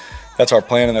 And that's our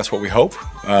plan, and that's what we hope.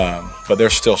 But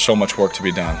there's still so much work to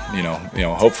be done.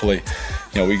 Hopefully,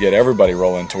 we get everybody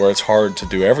rolling to where it's hard to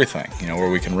do everything. Where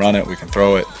we can run it, we can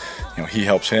throw it. He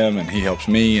helps him, and he helps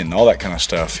me, and all that kind of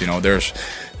stuff. There's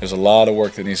a lot of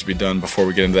work that needs to be done before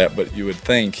we get into that. But you would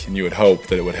think and you would hope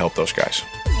that it would help those guys.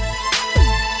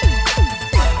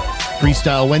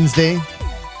 Freestyle Wednesday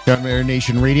on Raider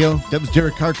Nation Radio. That was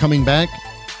Derek Carr coming back.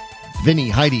 Vinny,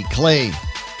 Heidi, Clay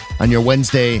on your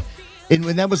Wednesday. And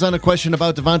when that was on a question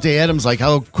about Davante Adams, like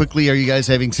how quickly are you guys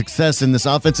having success in this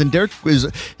offense? And Derek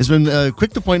has been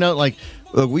quick to point out, like,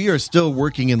 we are still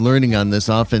working and learning on this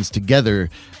offense together.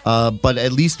 But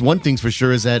at least one thing's for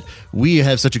sure is that we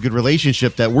have such a good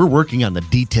relationship that we're working on the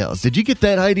details. Did you get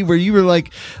that, Heidi, where you were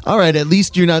like, all right, at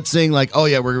least you're not saying like, oh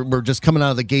yeah, we're just coming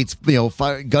out of the gates,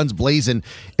 fire, guns blazing.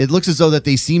 It looks as though that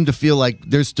they seem to feel like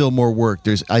there's still more work.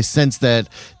 I sense that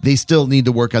they still need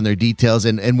to work on their details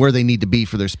and where they need to be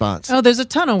for their spots. Oh, there's a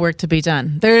ton of work to be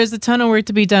done. There is a ton of work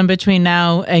to be done between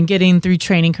now and getting through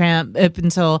training camp up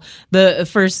until the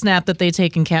first snap that they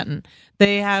take in Canton.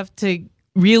 They have to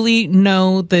really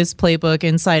know this playbook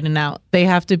inside and out. They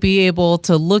have to be able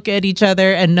to look at each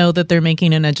other and know that they're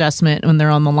making an adjustment when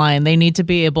they're on the line. They need to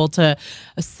be able to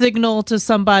signal to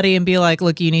somebody and be like,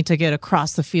 look, you need to get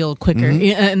across the field quicker.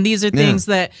 And these are things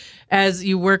that as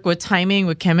you work with timing,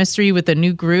 with chemistry, with a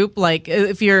new group, like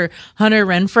if you're Hunter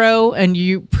Renfrow and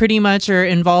you pretty much are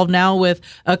involved now with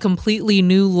a completely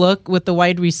new look with the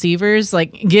wide receivers,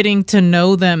 like getting to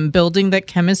know them, building that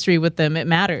chemistry with them, it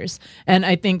matters. And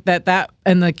I think that,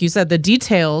 and like you said, the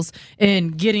details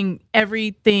in getting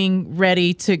everything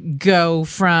ready to go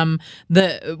from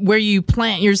where you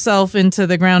plant yourself into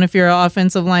the ground if you're an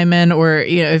offensive lineman, or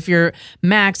if you're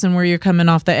Max and where you're coming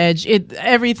off the edge,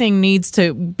 everything needs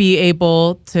to be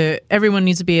everyone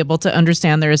needs to be able to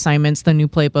understand their assignments, the new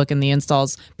playbook and the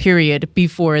installs, period,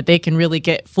 before they can really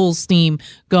get full steam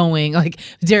going. Like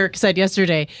Derek said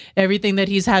yesterday, everything that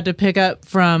he's had to pick up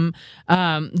from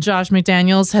Josh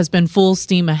McDaniels has been full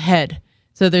steam ahead.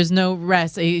 So there's no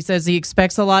rest. He says he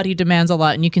expects a lot, he demands a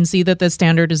lot, and you can see that the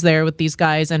standard is there with these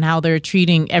guys and how they're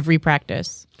treating every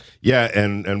practice. Yeah,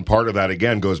 and part of that,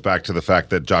 again, goes back to the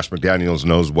fact that Josh McDaniels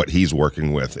knows what he's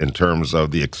working with in terms of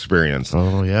the experience.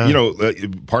 Oh, yeah.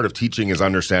 Part of teaching is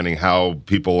understanding how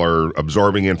people are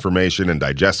absorbing information and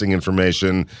digesting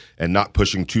information and not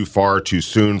pushing too far too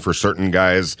soon for certain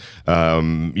guys,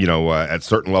 at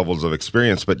certain levels of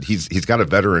experience. But he's got a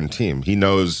veteran team. He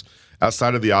knows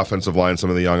outside of the offensive line, some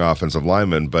of the young offensive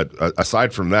linemen. But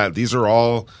aside from that, these are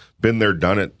all been there,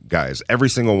 done it guys. Every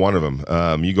single one of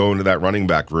them. You go into that running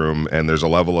back room, and there's a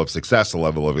level of success, a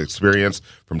level of experience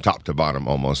from top to bottom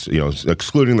almost,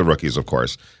 excluding the rookies, of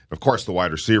course. Of course, the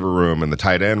wide receiver room and the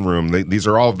tight end room, these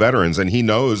are all veterans, and he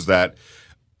knows that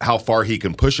how far he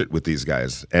can push it with these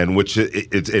guys, and which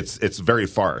it's very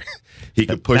far. He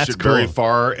can push it very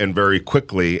far and very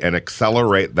quickly and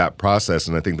accelerate that process.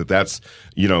 And I think that's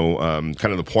kind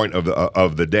of the point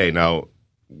of the day. Now,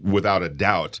 without a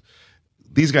doubt,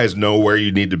 these guys know where you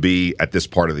need to be at this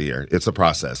part of the year. It's a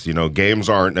process. Games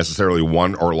aren't necessarily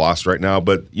won or lost right now,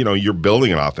 but you're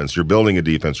building an offense, you're building a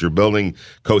defense, you're building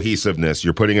cohesiveness,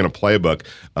 you're putting in a playbook,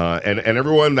 and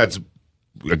everyone that's,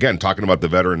 again, talking about the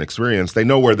veteran experience, they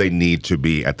know where they need to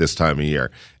be at this time of year.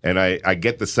 And I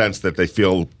get the sense that they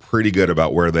feel pretty good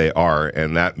about where they are.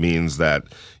 And that means that,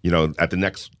 at the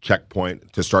next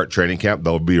checkpoint to start training camp,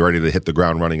 they'll be ready to hit the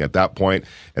ground running at that point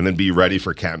and then be ready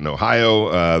for Canton,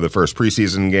 Ohio, the first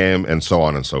preseason game, and so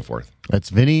on and so forth. That's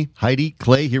Vinny, Heidi,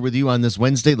 Clay here with you on this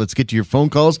Wednesday. Let's get to your phone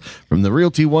calls from the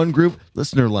Realty One Group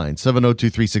listener line,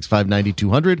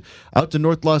 702-365-9200. Out to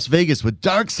North Las Vegas with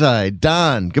Darkside,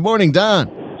 Don. Good morning, Don.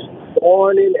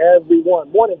 Morning,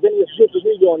 everyone. Morning, Vinny. It's good to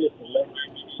see you on this one, man.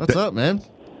 What's up, man?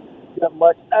 Not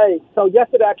much. Hey, so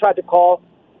yesterday I tried to call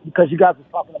because you guys were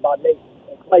talking about Nate.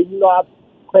 And Clay,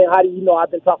 Clay and Heidi, I've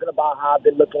been talking about how I've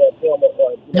been looking at film.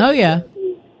 Oh, yeah.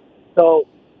 So,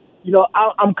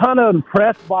 I'm kind of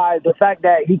impressed by the fact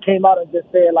that he came out and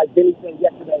just said, like Vinny said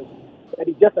yesterday, that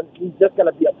he's just going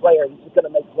to be a player. He's just going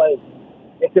to make plays.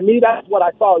 And to me, that's what I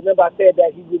saw. Remember, I said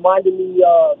that he reminded me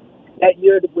of that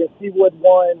year when Seawood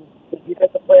won the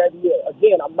Defensive Player of the Year.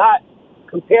 Again, I'm not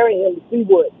comparing him to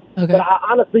Seawood, but I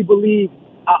honestly believe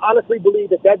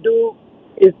that dude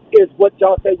is what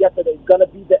y'all said yesterday, going to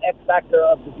be the X factor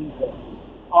of the defense.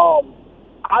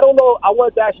 I don't know. I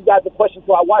wanted to ask you guys a question.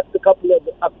 So I watched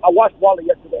I watched Waller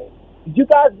yesterday. Did you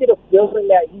guys get a feeling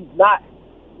that he's not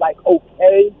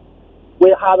okay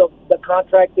with how the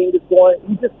contract thing is going?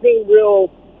 He just seemed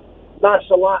real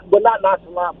nonchalant. Well, not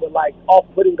nonchalant, but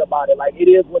off-putting about it. Like, it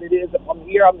is what it is. If I'm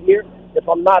here, I'm here. If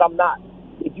I'm not, I'm not.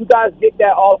 Did you guys get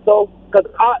that also?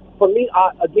 Because I'm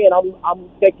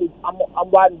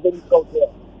riding Vinny's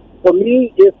coattail. For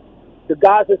me, it's the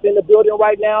guys that's in the building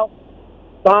right now.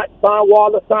 Sign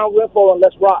Waller, sign Renfrow, and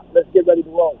let's rock. Let's get ready to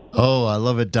roll. Oh, I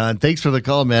love it, Don. Thanks for the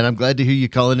call, man. I'm glad to hear you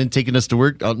calling in, taking us to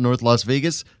work out in North Las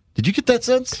Vegas. Did you get that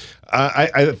sense?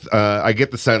 I get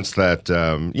the sense that,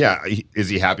 is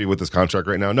he happy with his contract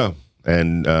right now? No.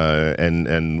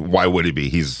 And why would he be?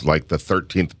 He's like the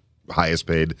 13th highest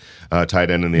paid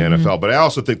tight end in the NFL. But I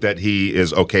also think that he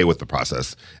is okay with the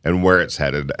process and where it's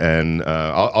headed. And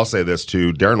I'll say this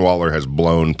too, Darren Waller has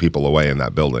blown people away in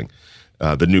that building.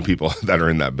 The new people that are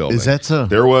in that building. Is that so?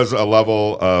 There was a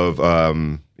level of,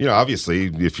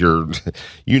 obviously, if you're,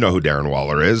 who Darren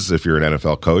Waller is, if you're an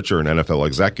NFL coach or an NFL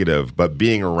executive, but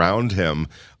being around him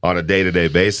on a day-to-day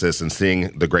basis and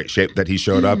seeing the great shape that he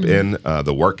showed up in,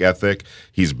 the work ethic,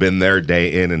 he's been there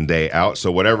day in and day out.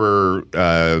 So whatever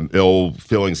ill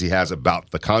feelings he has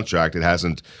about the contract, it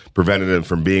hasn't prevented him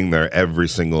from being there every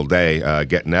single day,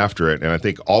 getting after it. And I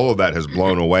think all of that has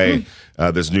blown away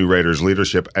this new Raiders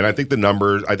leadership. And I think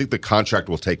the contract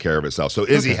will take care of itself. So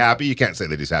is he happy? You can't say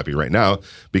that he's happy right now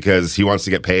because he wants to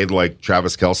get paid like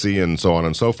Travis Kelce and so on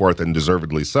and so forth, and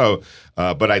deservedly so.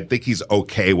 But I think he's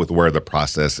okay with where the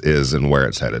process is and where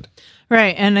it's headed.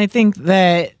 Right. And I think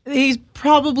that he's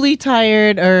probably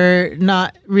tired or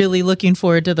not really looking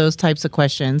forward to those types of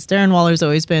questions. Darren Waller's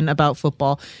always been about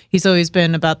football. He's always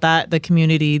been about the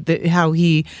community, how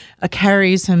he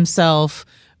carries himself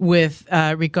with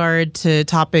regard to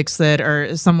topics that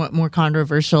are somewhat more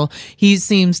controversial. He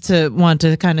seems to want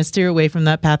to kind of steer away from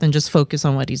that path and just focus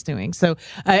on what he's doing. So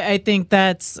I think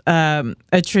that's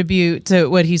a tribute to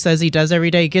what he says he does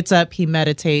every day. He gets up, he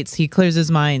meditates, he clears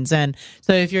his minds. And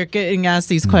so if you're getting asked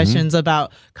these questions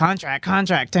about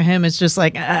contract, to him, it's just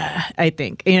like, I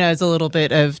think, it's a little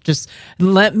bit of just,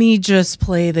 let me just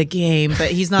play the game.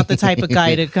 But he's not the type of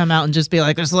guy to come out and just be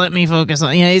like, just let me focus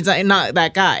on, he's not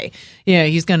that guy.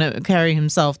 He's going to carry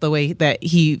himself the way that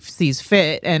he sees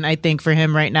fit. And I think for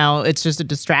him right now, it's just a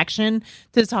distraction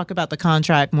to talk about the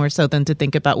contract more so than to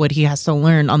think about what he has to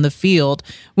learn on the field.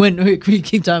 When we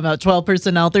keep talking about 12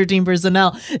 personnel, 13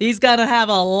 personnel, he's got to have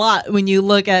a lot when you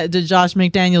look at the Josh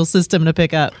McDaniels system to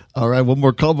pick up. All right, one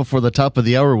more call before the top of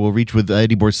the hour. We'll reach with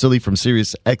Eddie Borsili from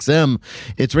Sirius XM.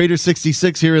 It's Raider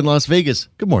 66 here in Las Vegas.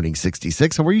 Good morning,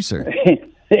 66. How are you, sir?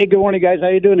 Hey, good morning, guys. How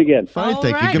you doing again? Fine, thank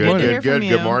you. Right, Good morning.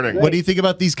 Good morning. What do you think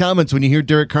about these comments when you hear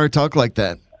Derek Carr talk like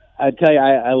that? I tell you,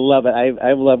 I love it.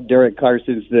 I've loved Derek Carr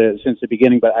since the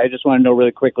beginning. But I just want to know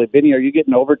really quickly, Vinny, are you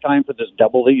getting overtime for this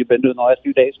double that you've been doing the last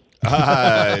few days?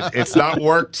 It's not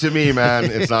work to me, man.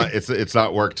 It's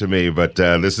not work to me. But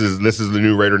this is the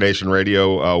new Raider Nation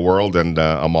radio world, and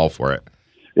I'm all for it.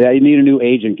 Yeah, you need a new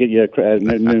agent. Get you a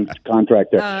new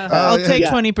contract there. I'll take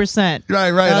 20%.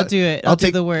 Right. I'll do it. I'll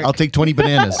do the work. I'll take 20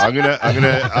 bananas. I'm gonna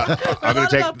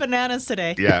take about bananas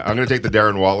today. Yeah, I'm gonna take the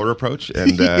Darren Waller approach,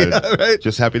 and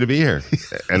just happy to be here,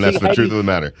 and that's the truth of the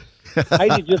matter.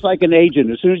 Heidi, just like an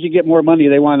agent, as soon as you get more money,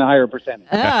 they want a higher percentage.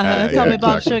 Tell me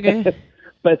about sugar.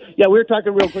 But, yeah, we were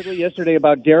talking real quickly yesterday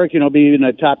about Derek, being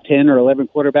a top 10 or 11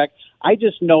 quarterback. I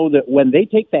just know that when they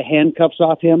take the handcuffs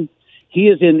off him, he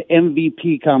is in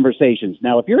MVP conversations.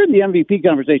 Now, if you're in the MVP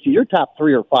conversation, you're top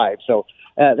 3 or 5. So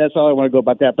that's all I want to go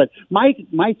about that. But my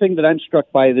thing that I'm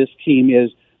struck by this team is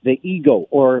the ego,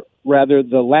 or rather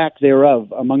the lack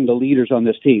thereof among the leaders on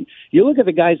this team. You look at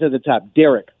the guys at the top,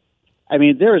 Derek. I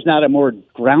mean, there is not a more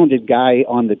grounded guy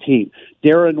on the team.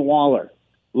 Darren Waller.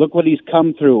 Look what he's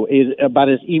come through. Is about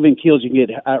as even keel as you can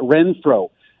get.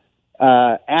 Renfro.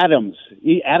 Adams.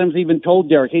 Adams even told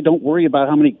Derek, hey, don't worry about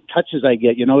how many touches I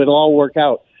get. It'll all work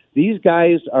out. These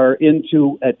guys are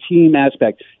into a team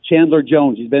aspect. Chandler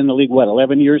Jones, he's been in the league,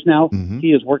 11 years now? Mm-hmm.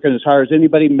 He is working as hard as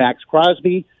anybody. Max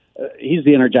Crosby, he's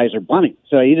the Energizer Bunny.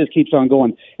 So he just keeps on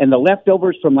going. And the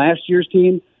leftovers from last year's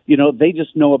team, they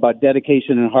just know about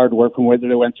dedication and hard work and whether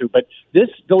they went through. But this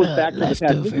goes back to the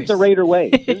past. This is the Raider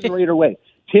way.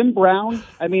 Tim Brown,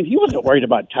 he wasn't worried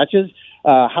about touches.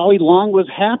 Howie Long was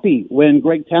happy when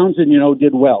Greg Townsend,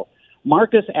 did well.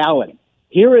 Marcus Allen,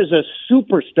 here is a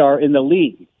superstar in the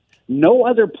league. No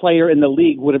other player in the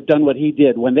league would have done what he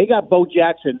did. When they got Bo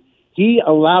Jackson, he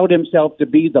allowed himself to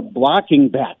be the blocking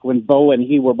back when Bo and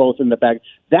he were both in the back.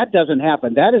 That doesn't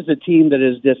happen. That is a team that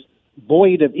is just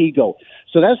void of ego.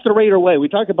 So that's the Raider way. We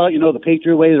talk about, the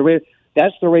Patriot way,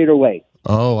 that's the Raider way.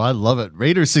 Oh, I love it.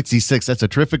 Raider 66. That's a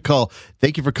terrific call.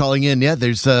 Thank you for calling in. Yeah,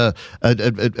 there's a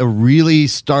really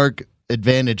stark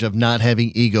advantage of not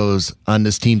having egos on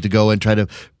this team to go and try to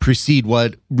precede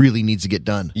what really needs to get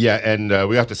done. Yeah, and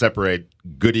we have to separate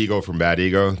good ego from bad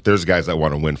ego. There's guys that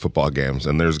want to win football games,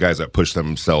 and there's guys that push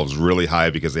themselves really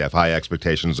high because they have high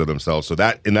expectations of themselves. So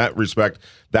that, in that respect,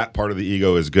 that part of the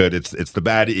ego is good. It's the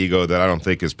bad ego that I don't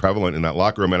think is prevalent in that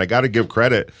locker room. And I got to give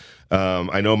credit.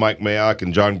 I know Mike Mayock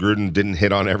and John Gruden didn't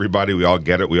hit on everybody. We all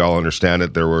get it. We all understand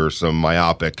it. There were some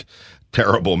myopic,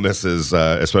 terrible misses,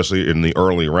 especially in the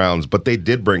early rounds. But they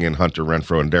did bring in Hunter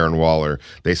Renfrow and Darren Waller.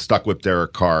 They stuck with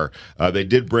Derek Carr. They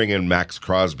did bring in Max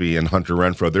Crosby and Hunter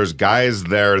Renfrow. There's guys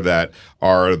there that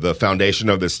are the foundation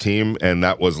of this team, and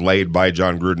that was laid by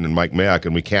John Gruden and Mike Mayock.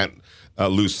 And we can't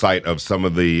lose sight of some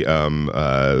of the,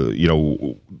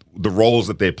 the roles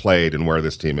that they played and where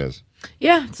this team is.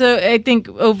 Yeah, so I think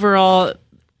overall,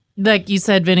 like you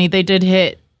said, Vinny, they did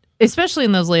hit, especially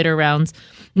in those later rounds.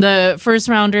 The first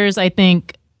rounders, I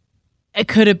think it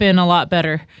could have been a lot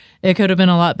better. It could have been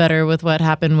a lot better with what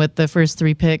happened with the first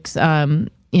 3 picks.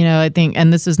 I think,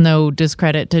 and this is no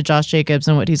discredit to Josh Jacobs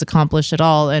and what he's accomplished at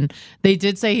all. And they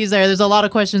did say he's there. There's a lot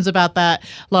of questions about that.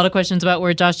 A lot of questions about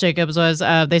where Josh Jacobs was.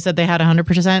 They said they had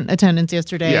 100% attendance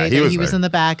yesterday. Yeah, he was in the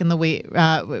back in the weight,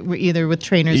 either with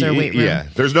trainers or weight room. Yeah,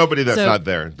 there's nobody that's not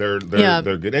there. They're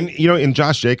good. And in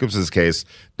Josh Jacobs' case,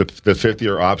 the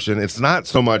fifth-year option, it's not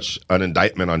so much an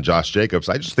indictment on Josh Jacobs.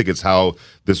 I just think it's how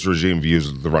this regime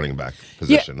views the running back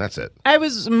position. That's it. I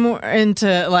was more into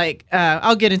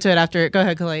I'll get into it after. Go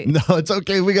ahead, Clay. No, it's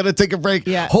okay. We got to take a break.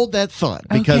 Yeah. Hold that thought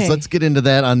because let's get into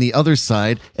that on the other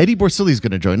side. Eddie Borsili is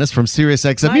going to join us from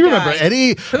SiriusXM. You remember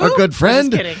Eddie, our good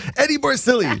friend? Eddie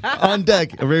Borsili on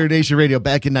deck of Raider Nation Radio,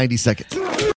 back in 90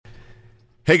 seconds.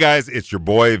 Hey guys, it's your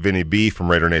boy Vinny B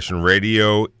from Raider Nation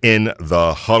Radio in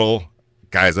the huddle.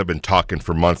 Guys, I've been talking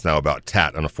for months now about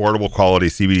TAT, an affordable quality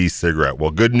CBD cigarette.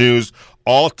 Well, good news,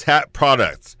 all TAT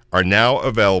products are now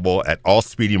available at all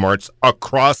Speedy Marts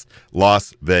across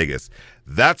Las Vegas.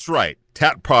 That's right,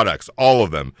 TAT products, all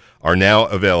of them, are now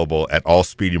available at all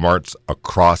Speedy Marts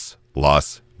across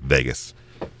Las Vegas.